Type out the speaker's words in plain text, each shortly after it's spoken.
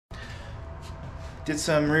did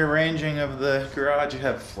some rearranging of the garage. I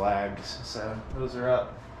have flags, so those are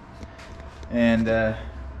up. And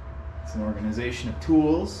some organization of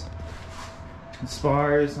tools. And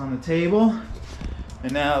spars on the table.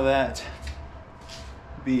 And now that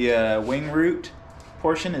the wing root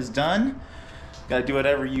portion is done, gotta do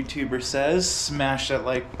whatever YouTuber says, smash that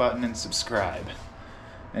like button and subscribe.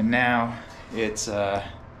 And now it's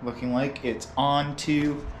looking like it's on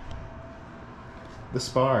to the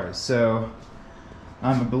spars. So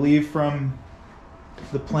I believe from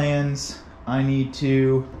the plans I need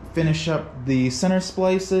to finish up the center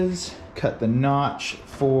splices, cut the notch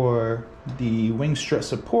for the wing strut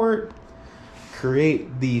support,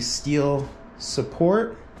 create the steel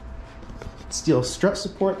support, steel strut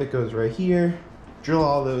support that goes right here, drill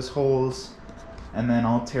all those holes, and then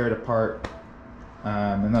I'll tear it apart,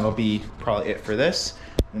 and that'll be probably it for this.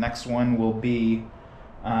 The next one will be,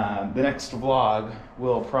 the next vlog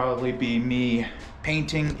will probably be me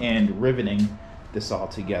painting and riveting this all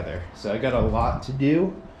together. So I got a lot to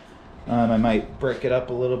do. I might break it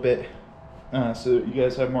up a little bit so that you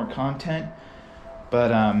guys have more content,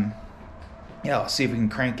 but yeah, I'll see if we can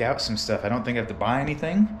crank out some stuff. I don't think I have to buy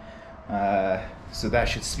anything, so that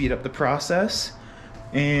should speed up the process.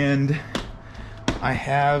 And I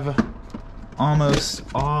have almost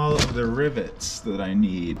all of the rivets that I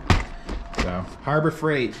need. So Harbor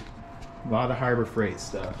Freight, a lot of Harbor Freight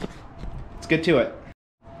stuff. Let's get to it.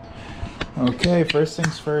 Okay, first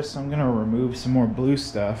things first, I'm gonna remove some more blue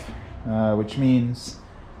stuff, which means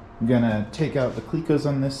I'm gonna take out the clecos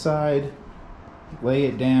on this side, lay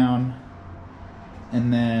it down,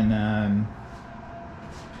 and then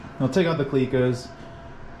I'll take out the clecos,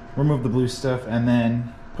 remove the blue stuff, and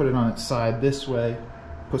then put it on its side this way,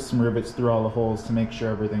 put some rivets through all the holes to make sure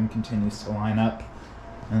everything continues to line up,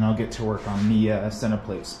 and I'll get to work on the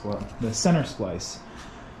center splice,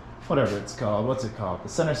 whatever it's called. What's it called? The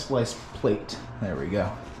center splice plate. There we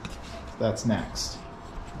go. That's next.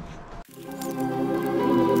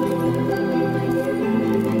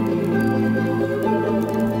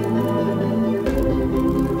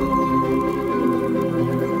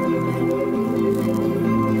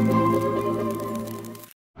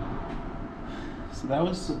 So that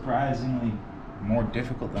was surprisingly more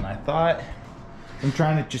difficult than I thought. I'm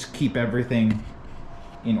trying to just keep everything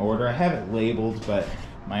in order. I have it labeled, but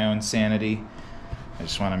my own sanity, I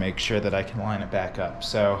just want to make sure that I can line it back up.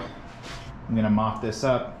 So I'm going to mop this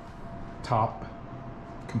up. Top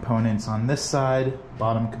components on this side,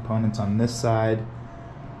 bottom components on this side,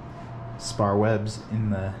 spar webs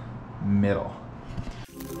in the middle.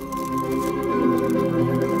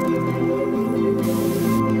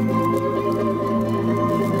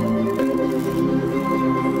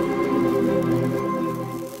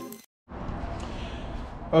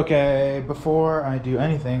 Okay, before I do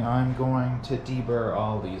anything, I'm going to deburr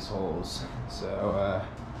all these holes. So,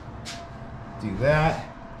 do that.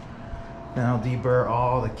 Then I'll deburr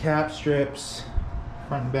all the cap strips,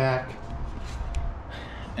 front and back.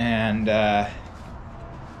 And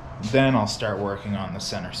then I'll start working on the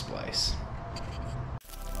center splice.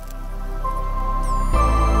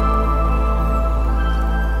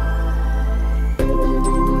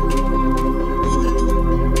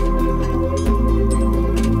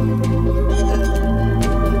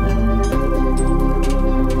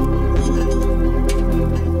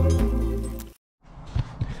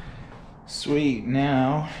 Sweet,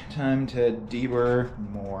 now time to deburr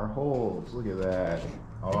more holes. Look at that.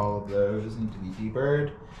 All of those need to be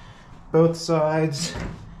deburred. Both sides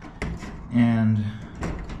and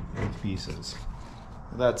both pieces.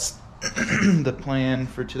 That's the plan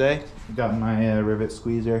for today. I got my rivet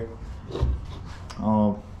squeezer.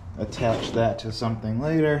 I'll attach that to something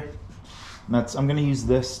later. I'm gonna use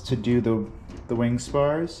this to do the wing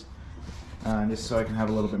spars, just so I can have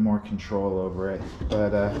a little bit more control over it.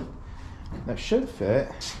 But that should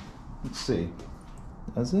fit. Let's see.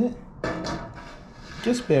 Does it?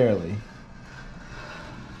 Just barely.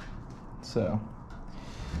 So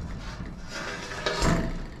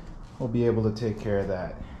we'll be able to take care of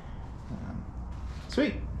that.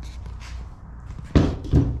 Sweet.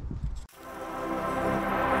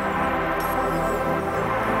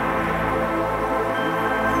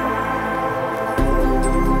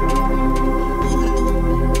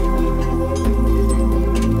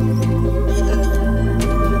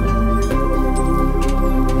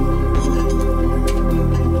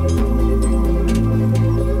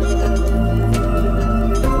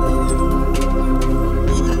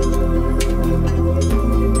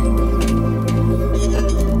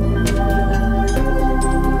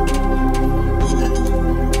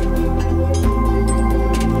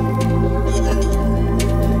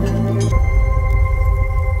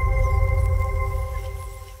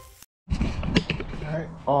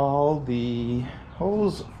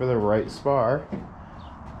 holes for the right spar,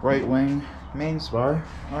 right wing main spar,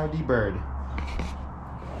 are deburred.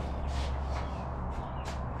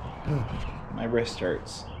 My wrist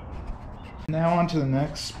hurts. Now on to the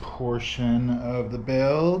next portion of the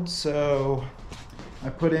build. So I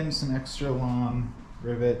put in some extra long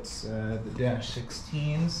rivets, the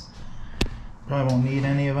 -16s. Probably won't need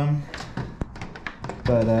any of them,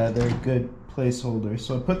 but they're good placeholders.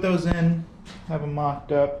 So I put those in, have them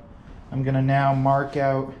mocked up. I'm gonna now mark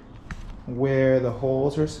out where the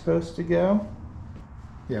holes are supposed to go.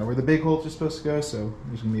 Yeah, where the big holes are supposed to go. So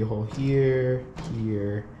there's gonna be a hole here,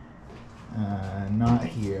 here, not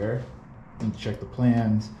here. And check the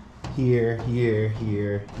plans. Here, here,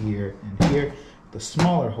 here, here, and here. The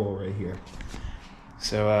smaller hole right here.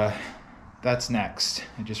 So that's next.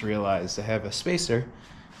 I just realized I have a spacer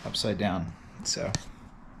upside down. So,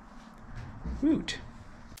 woot.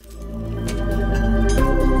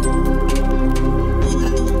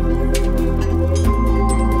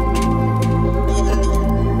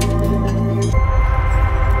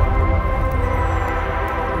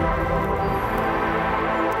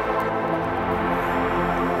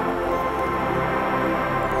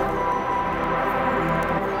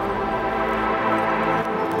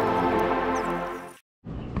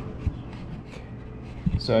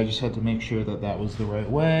 So I just had to make sure that that was the right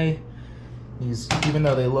way. These, even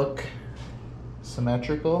though they look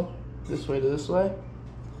symmetrical this way to this way,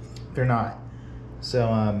 they're not.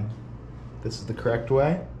 So this is the correct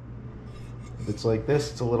way. If it's like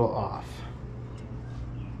this, it's a little off.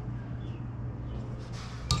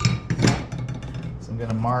 So I'm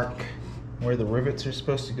gonna mark where the rivets are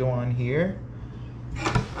supposed to go on here.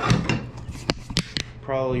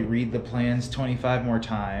 Probably read the plans 25 more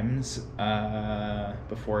times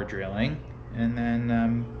before drilling, and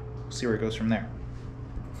then see where it goes from there.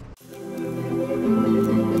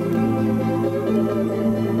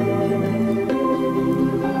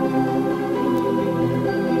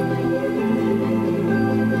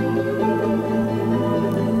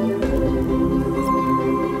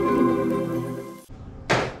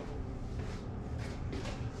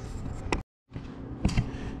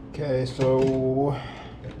 Okay, so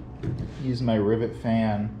use my rivet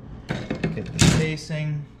fan, get the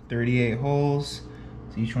spacing, 38 holes.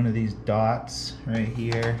 So each one of these dots right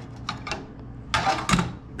here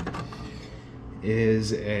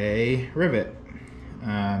is a rivet.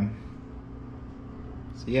 So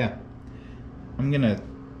yeah, I'm gonna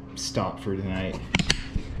stop for tonight.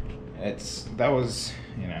 That was,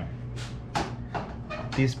 you know,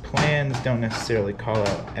 these plans don't necessarily call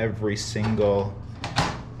out every single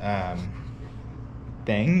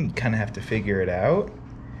thing. You kind of have to figure it out.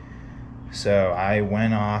 So I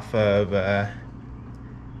went off of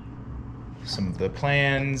some of the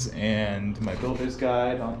plans and my builder's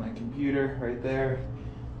guide on my computer right there,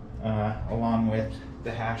 along with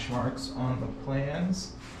the hash marks on the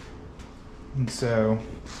plans. And so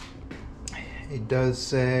it does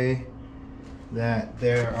say that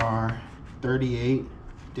there are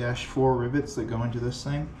 38-4 rivets that go into this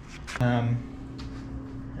thing.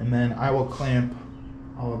 And then I will clamp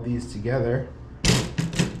all of these together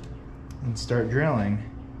and start drilling.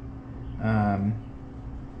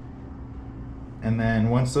 And then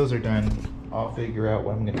once those are done, I'll figure out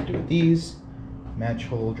what I'm gonna do with these, match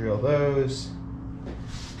hole drill those.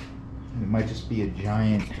 It might just be a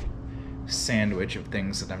giant sandwich of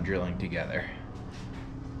things that I'm drilling together.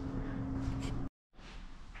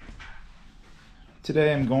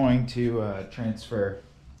 Today I'm going to transfer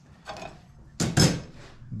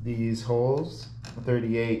these holes,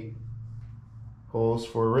 38 holes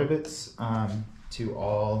for rivets, to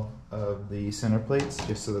all of the center plates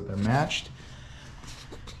just so that they're matched.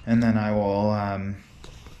 And then I will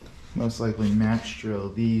most likely match drill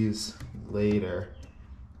these later.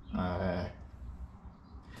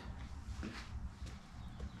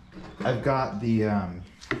 I've got the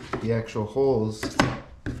actual holes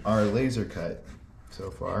are laser cut so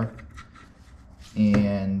far,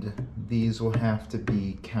 and these will have to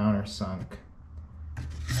be countersunk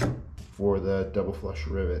for the double flush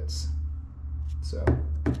rivets. So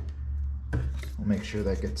I'll make sure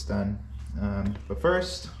that gets done. But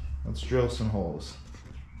first, let's drill some holes.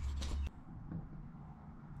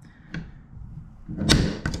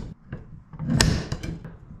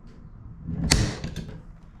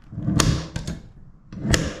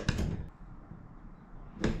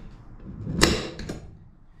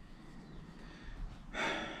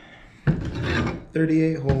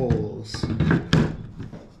 .38 holes.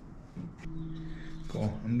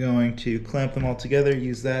 Cool. I'm going to clamp them all together,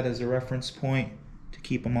 use that as a reference point to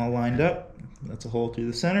keep them all lined up. That's a hole through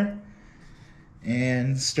the center.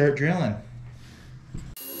 And start drilling.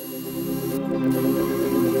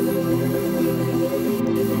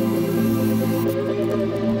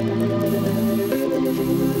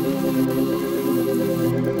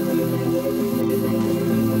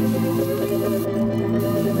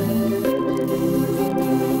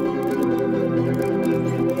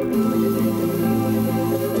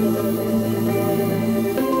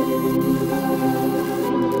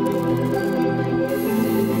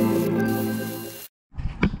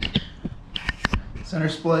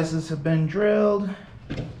 splices have been drilled,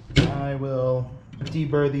 I will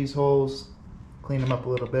deburr these holes, clean them up a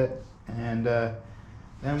little bit, and then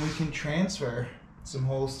we can transfer some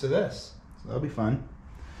holes to this. So that'll be fun.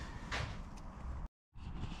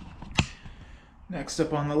 Next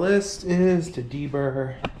up on the list is to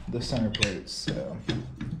deburr the center plates. So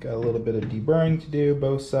got a little bit of deburring to do,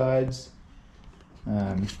 both sides.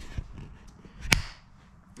 And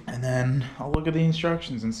then I'll look at the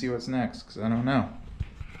instructions and see what's next, because I don't know.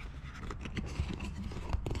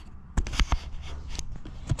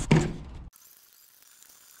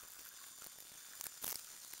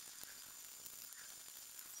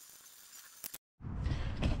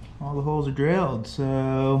 All the holes are drilled,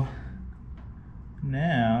 so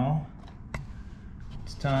now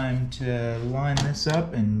it's time to line this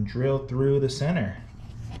up and drill through the center.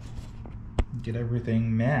 Get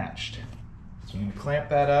everything matched. So you can clamp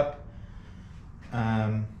that up.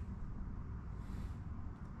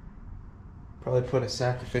 Probably put a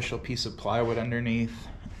sacrificial piece of plywood underneath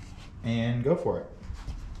and go for it.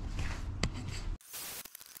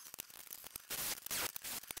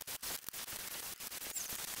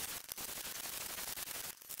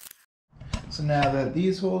 So now that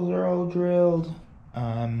these holes are all drilled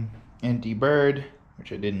and deburred,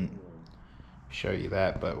 which I didn't show you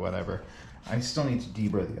that, but whatever, I still need to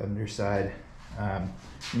deburr the underside. I'm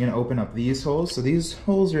going to open up these holes. So these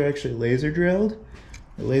holes are actually laser drilled,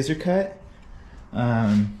 or laser cut,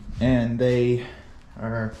 and they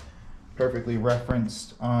are perfectly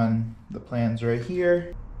referenced on the plans right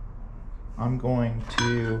here. I'm going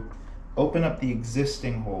to open up the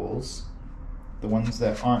existing holes, the ones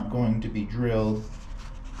that aren't going to be drilled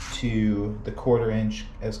to the 1/4 inch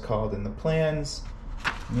as called in the plans.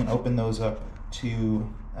 I'm going to open those up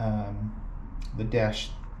to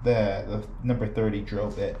the number 30 drill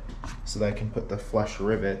bit, so that I can put the flush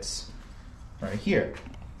rivets right here.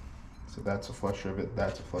 So that's a flush rivet,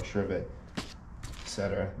 that's a flush rivet,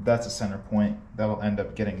 etc. That's a center point that'll end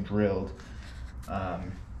up getting drilled,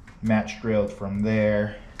 match drilled from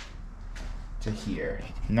there to here.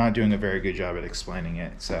 I'm not doing a very good job at explaining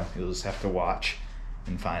it, so you'll just have to watch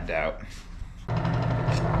and find out.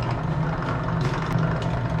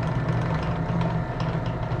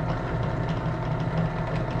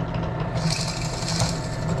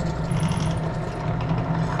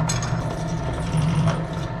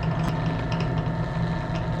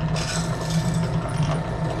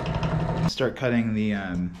 Start cutting the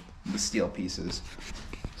steel pieces.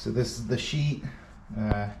 So this is the sheet.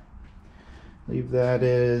 I believe that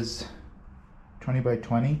is 20 by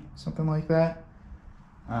 20, something like that.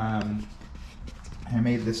 I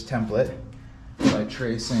made this template by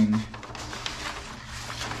tracing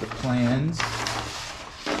the plans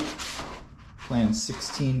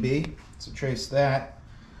 16B. So trace that,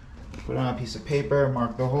 put it on a piece of paper,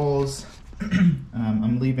 mark the holes.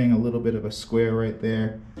 I'm leaving a little bit of a square right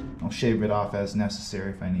there. I'll shave it off as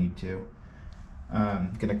necessary if I need to.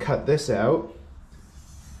 I'm gonna cut this out,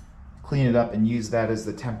 clean it up, and use that as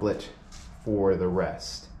the template for the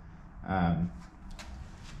rest. So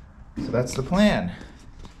that's the plan.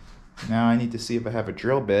 Now I need to see if I have a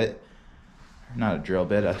drill bit, not a drill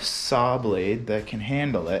bit, a saw blade that can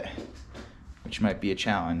handle it, which might be a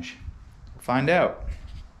challenge. We'll find out.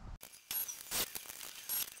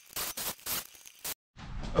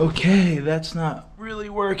 Okay, that's not really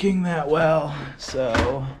working that well,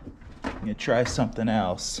 so I'm gonna try something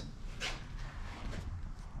else. I'm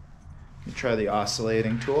gonna try the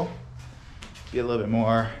oscillating tool, be a little bit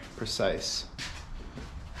more precise.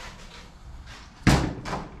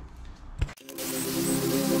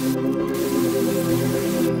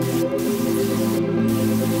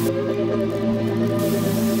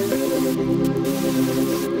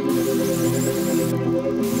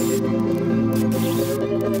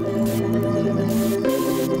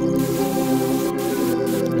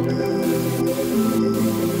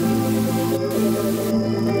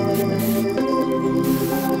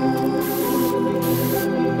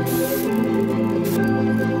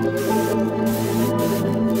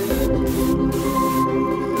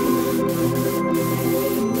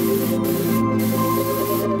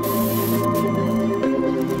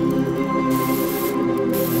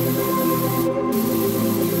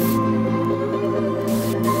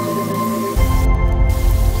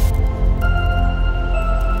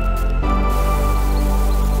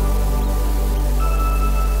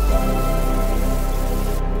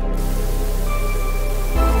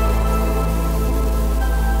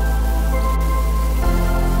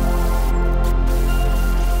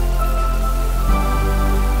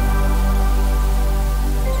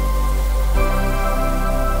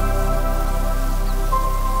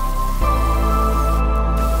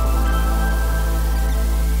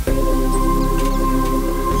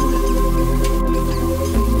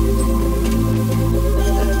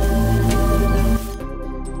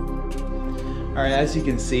 as you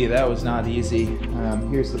can see, that was not easy.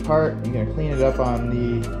 Here's the part. I'm gonna clean it up on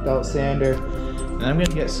the belt sander, and I'm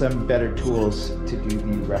gonna get some better tools to do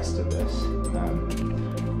the rest of this.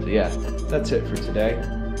 So yeah, that's it for today.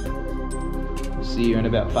 We'll see you in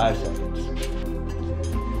about 5 seconds.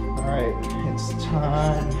 All right, it's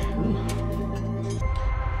time.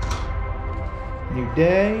 New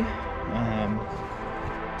day.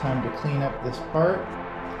 Time to clean up this part.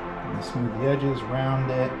 I'm gonna smooth the edges, round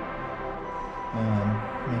it,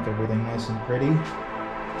 make everything nice and pretty,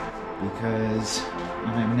 because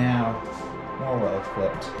I'm now more well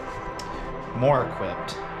equipped. More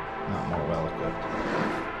equipped, not more well equipped.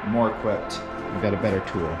 More equipped. I've got a better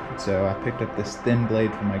tool. So I picked up this thin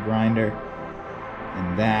blade for my grinder,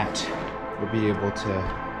 and that will be able to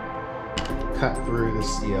cut through the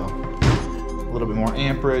steel. A little bit more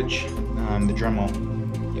amperage. The Dremel,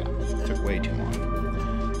 yeah, took way too long.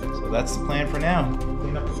 So that's the plan for now.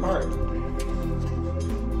 Clean up the part.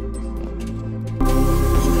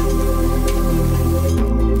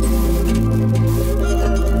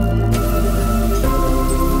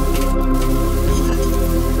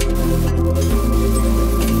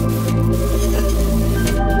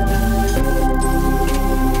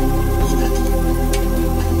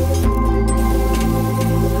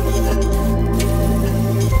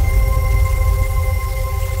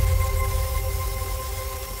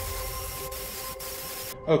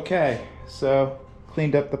 Okay, so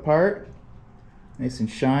cleaned up the part, nice and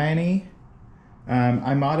shiny.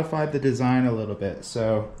 I modified the design a little bit,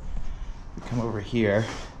 so we come over here.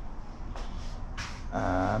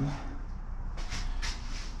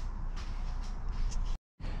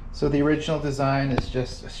 So the original design is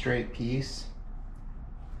just a straight piece,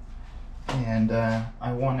 and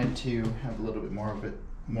I wanted to have a little bit more of it,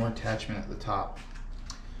 more attachment at the top.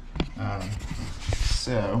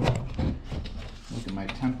 So look at my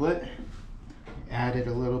template, added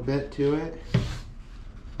a little bit to it,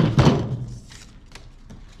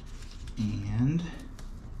 and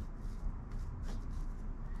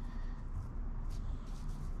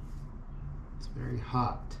it's very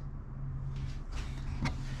hot.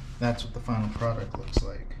 That's what the final product looks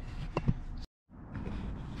like.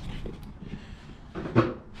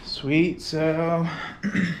 Sweet, so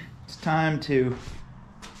it's time to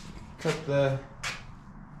cut the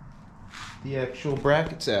actual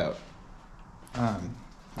brackets out.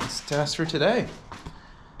 Let's test for today.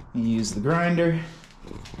 You use the grinder,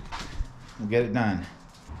 we'll get it done.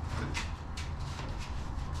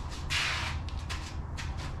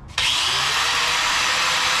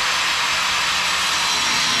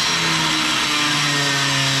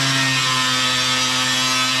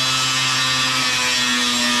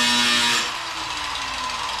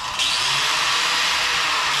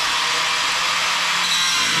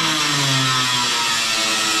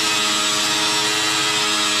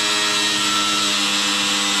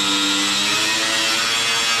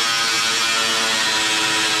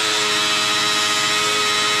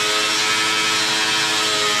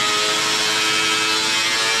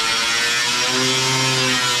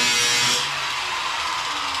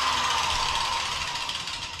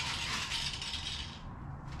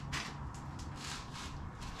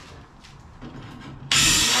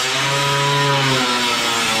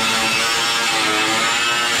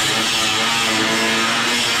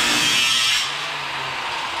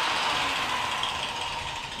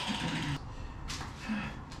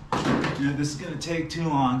 This is going to take too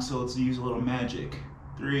long, so let's use a little magic.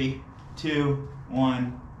 3, 2,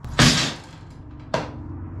 1.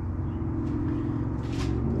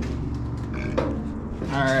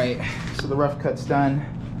 Alright, so the rough cut's done.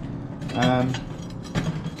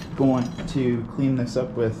 Going to clean this up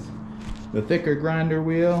with the thicker grinder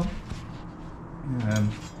wheel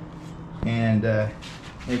and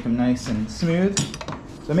make them nice and smooth.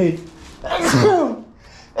 So I made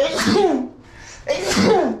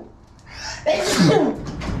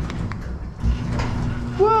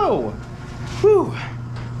whoa! Whew.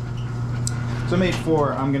 So I made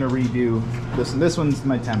 4. I'm gonna redo this. This one's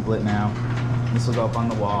my template now. This will go up on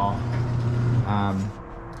the wall.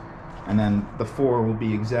 And then the 4 will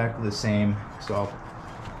be exactly the same. So I'll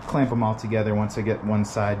clamp them all together once I get one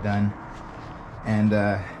side done and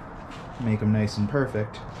make them nice and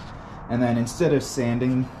perfect. And then instead of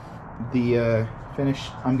sanding the finish,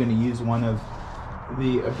 I'm gonna use one of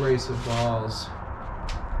the abrasive balls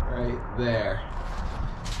right there.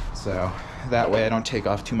 So that way I don't take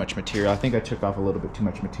off too much material. I think I took off a little bit too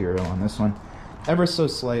much material on this one, ever so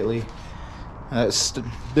slightly.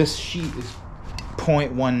 This sheet is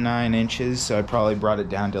 0.19 inches, so I probably brought it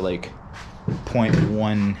down to like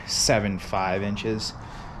 0.175 inches.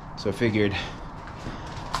 So I figured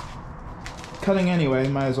cutting anyway,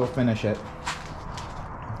 might as well finish it.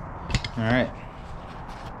 All right.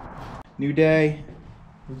 New day.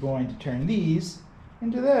 We're going to turn these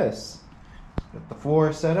into this. Got the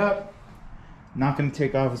floor set up. Not going to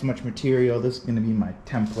take off as much material. This is going to be my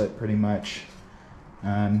template pretty much.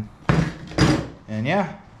 And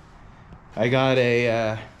yeah, I got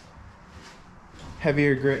a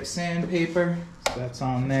heavier grit sandpaper. So that's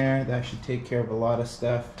on there. That should take care of a lot of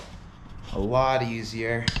stuff a lot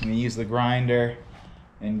easier. I'm going to use the grinder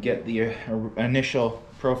and get the initial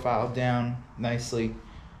profile down nicely.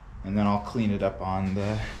 And then I'll clean it up on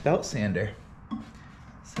the belt sander.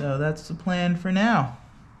 So that's the plan for now.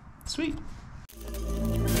 Sweet.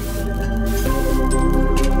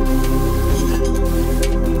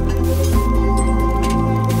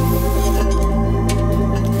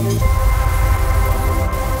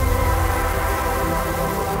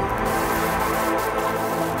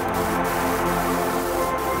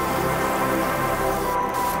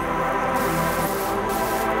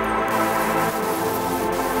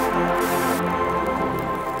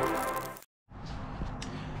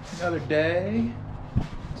 Another day.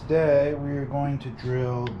 Today we are going to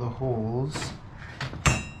drill the holes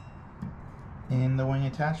in the wing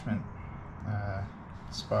attachment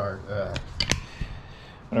spar,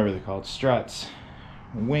 whatever they're called, struts,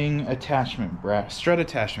 wing attachment strut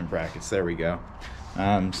attachment brackets. There we go.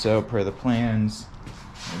 So per the plans,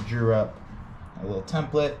 I drew up a little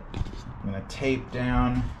template. I'm gonna tape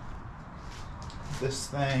down this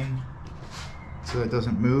thing so it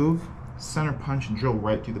doesn't move. Center punch and drill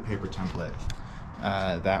right through the paper template.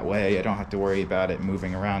 That way I don't have to worry about it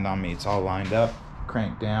moving around on me. It's all lined up,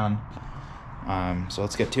 cranked down. So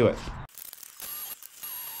let's get to it.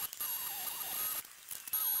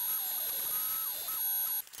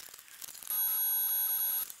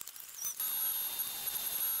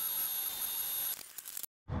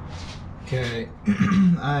 Okay,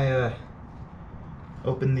 I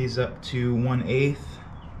opened these up to 1/8.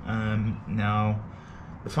 Now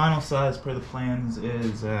the final size per the plans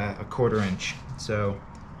is a 1/4 inch. So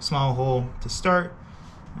small hole to start,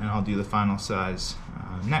 and I'll do the final size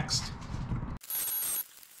next.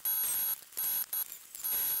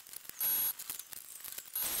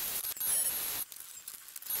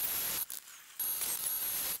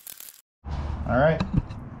 All right,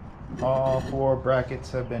 all 4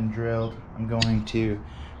 brackets have been drilled. I'm going to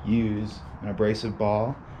use an abrasive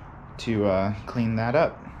ball to clean that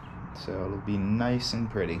up, so it'll be nice and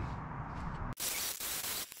pretty.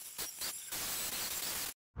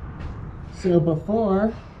 So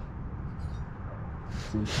before,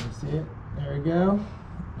 so you can see it, there we go,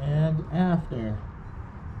 and after.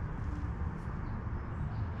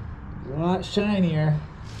 A lot shinier.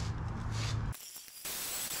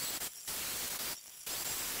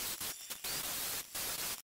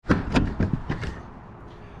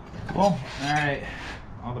 Cool. Alright,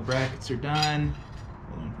 all the brackets are done.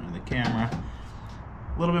 Hold in front of the camera.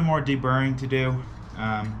 A little bit more deburring to do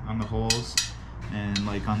on the holes and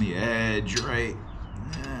like on the edge, right?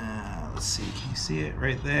 Let's see, can you see it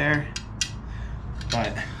right there?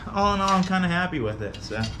 But all in all, I'm kind of happy with it,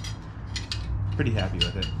 so pretty happy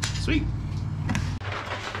with it. Sweet.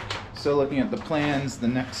 So looking at the plans, the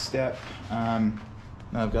next step, now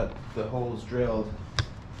I've got the holes drilled.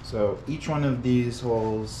 So each one of these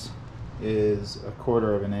holes is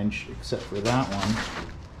 1/4 inch, except for that one,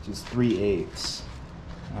 which is 3/8.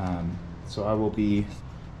 So I will be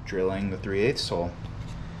drilling the 3/8 hole.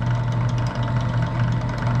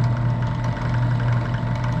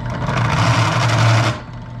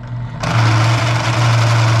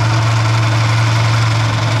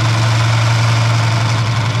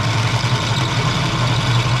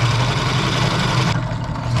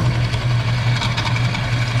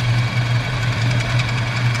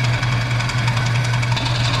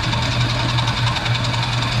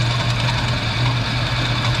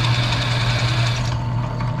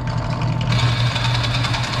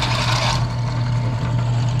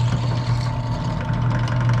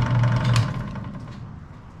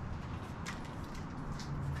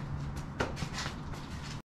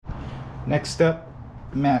 Next up,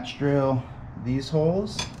 match drill these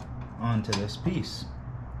holes onto this piece.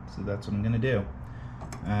 So that's what I'm gonna do.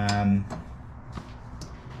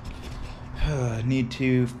 Need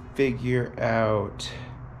to figure out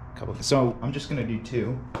a couple. So I'm just gonna do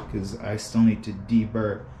 2 because I still need to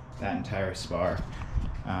deburr that entire spar.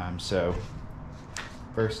 So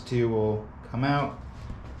first 2 will come out.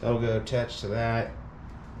 That'll go attached to that.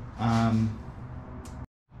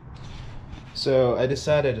 So I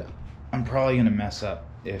decided I'm probably gonna mess up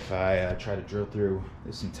if I try to drill through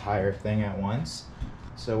this entire thing at once.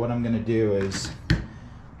 So what I'm gonna do is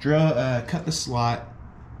cut the slot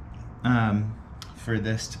for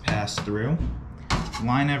this to pass through,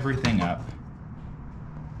 line everything up,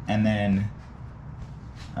 and then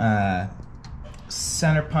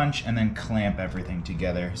center punch and then clamp everything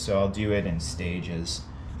together. So I'll do it in stages.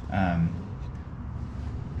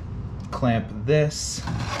 Clamp this,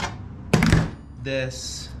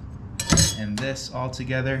 and this all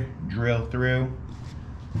together, drill through,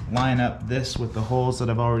 line up this with the holes that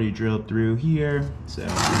I've already drilled through here. So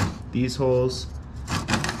these holes,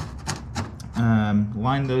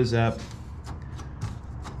 line those up,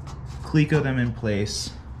 cleco them in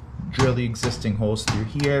place, drill the existing holes through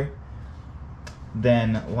here,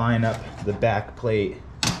 then line up the back plate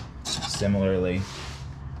similarly,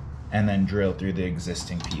 and then drill through the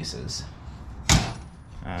existing pieces.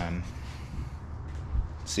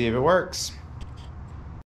 See if it works.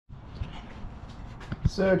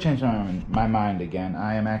 So change my mind again.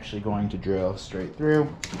 I am actually going to drill straight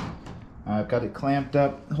through. I've got it clamped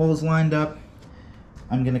up, holes lined up.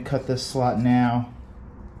 I'm gonna cut this slot now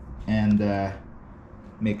and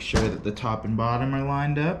make sure that the top and bottom are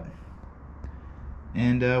lined up,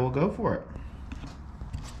 and we'll go for it.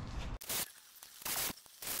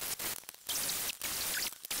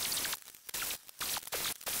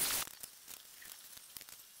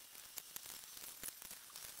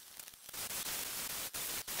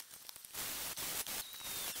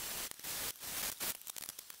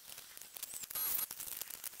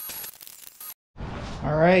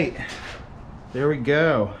 All right, there we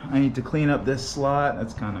go. I need to clean up this slot.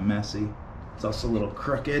 That's kind of messy. It's also a little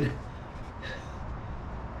crooked,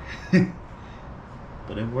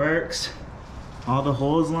 but it works. All the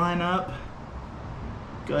holes line up.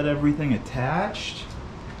 Got everything attached.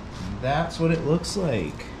 And that's what it looks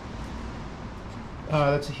like. Oh,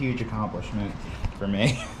 that's a huge accomplishment for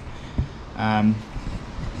me.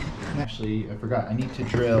 Actually, I forgot. I need to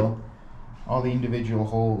drill all the individual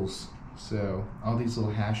holes. So all these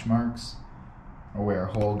little hash marks are where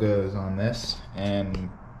a hole goes on this,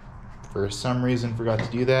 and for some reason forgot to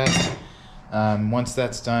do that. Once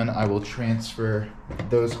that's done, I will transfer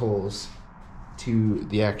those holes to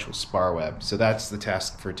the actual spar web. So that's the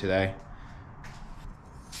task for today.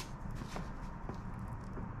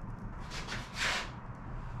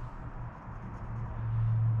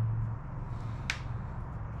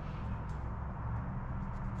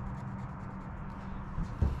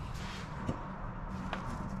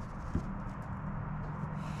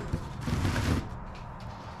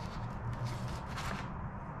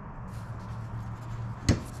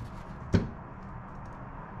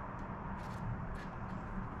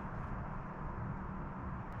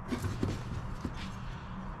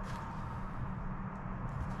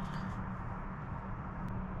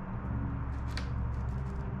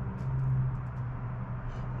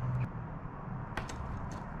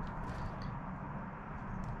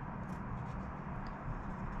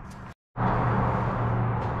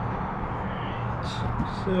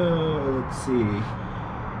 So let's see.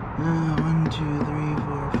 1, 2, 3,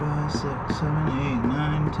 4, 5, 6, 7, 8,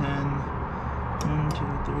 9, 10. 1, 2,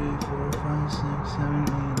 3, 4, 5, 6, 7,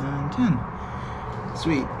 8, 9, 10.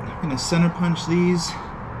 Sweet. I'm gonna center punch these,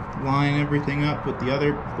 line everything up with the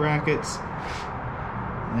other brackets,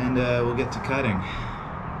 and we'll get to cutting.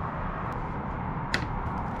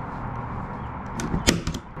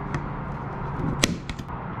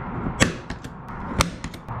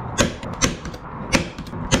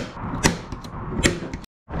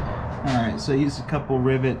 So I used a couple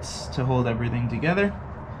rivets to hold everything together.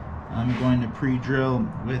 I'm going to pre-drill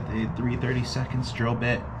with a 3/32 drill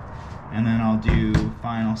bit, and then I'll do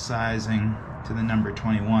final sizing to the number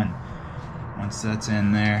 21 once that's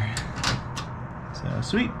in there. So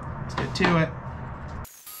sweet, let's get to it.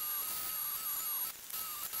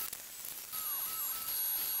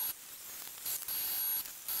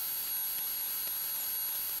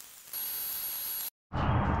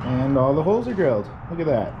 And all the holes are drilled. Look at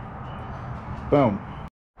that. Boom.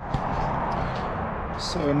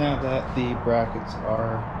 So now that the brackets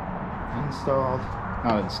are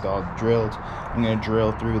drilled, I'm going to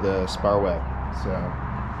drill through the spar web. So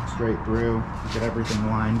straight through, get everything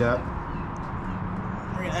lined up.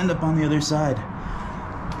 We're going to end up on the other side.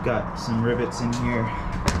 Got some rivets in here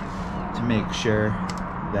to make sure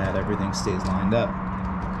that everything stays lined up.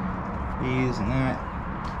 These and that,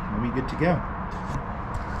 we'll be good to go.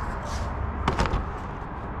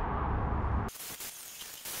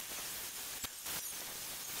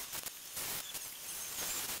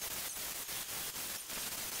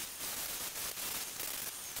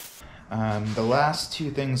 The last two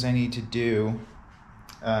things I need to do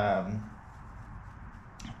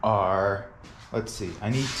are, let's see, I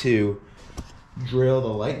need to drill the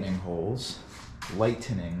lightning holes.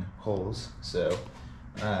 So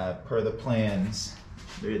per the plans,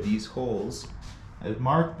 there are these holes. I've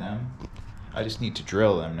marked them. I just need to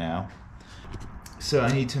drill them now. So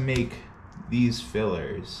I need to make these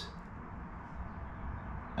fillers.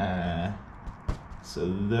 So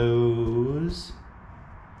those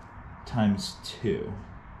times 2.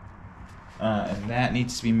 And that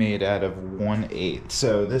needs to be made out of 1/8.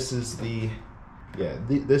 So this is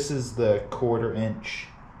this is the 1/4 inch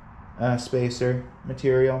spacer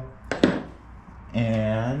material.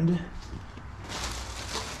 And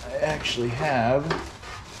I actually have,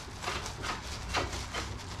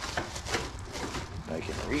 if I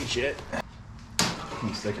can reach it,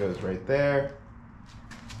 piece that goes right there,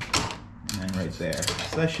 and then right there.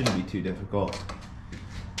 So that shouldn't be too difficult.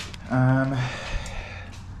 I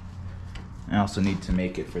also need to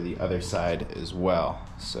make it for the other side as well.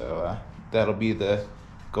 So that'll be the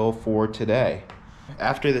goal for today.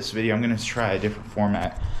 After this video, I'm going to try a different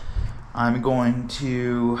format. I'm going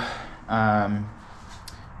to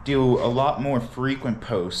do a lot more frequent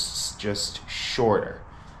posts, just shorter.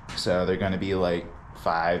 So they're going to be like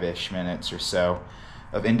 5-ish minutes or so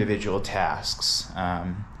of individual tasks.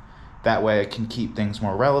 That way I can keep things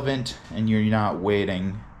more relevant and you're not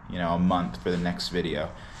waiting, a month for the next video.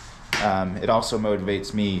 It also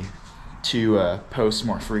motivates me to post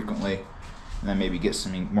more frequently and then maybe get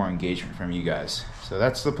some more engagement from you guys. So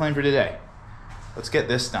that's the plan for today. Let's get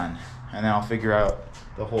this done and then I'll figure out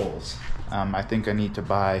the holes. I think I need to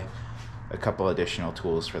buy a couple additional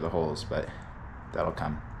tools for the holes, but that'll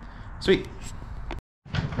come. Sweet.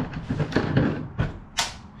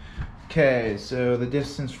 Okay, so the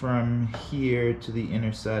distance from here to the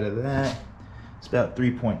inner side of that is about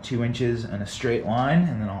 3.2 inches in a straight line,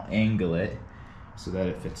 and then I'll angle it so that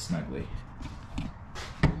it fits snugly.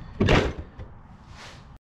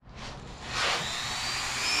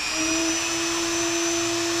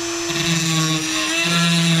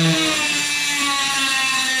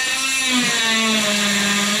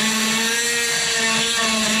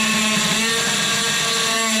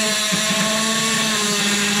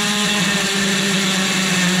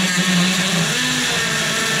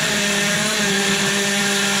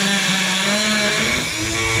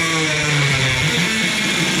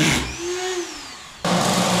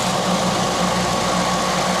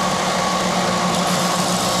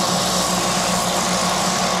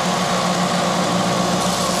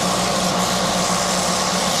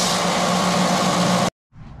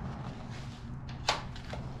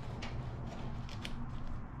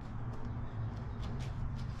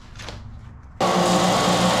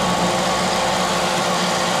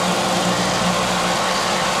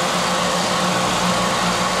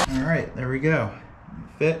 There we go.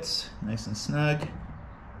 It fits nice and snug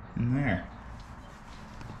in there.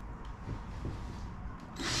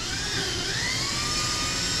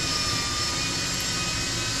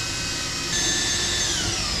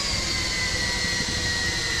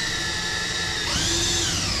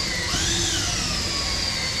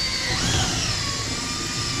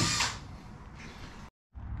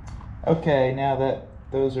 Okay, now that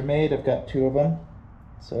those are made, I've got 2 of them.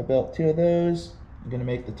 So I built 2 of those. I'm gonna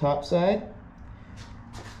make the top side.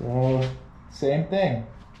 So same thing,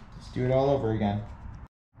 just do it all over again.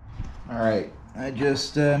 All right, I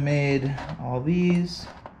just made all these,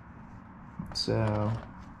 so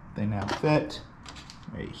they now fit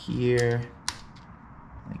right here,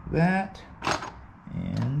 like that,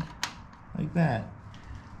 and like that.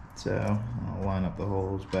 So I'll line up the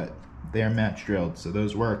holes, but they're match drilled, so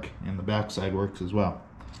those work, and the back side works as well.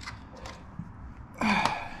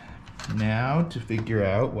 Now to figure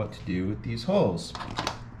out what to do with these holes.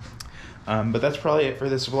 But that's probably it for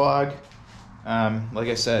this vlog. Like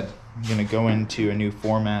I said, I'm gonna go into a new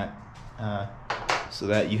format so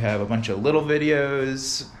that you have a bunch of little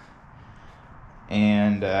videos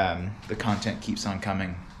and the content keeps on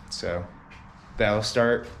coming. So that'll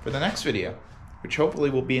start for the next video, which hopefully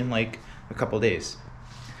will be in like a couple days.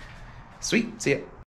 Sweet, see ya.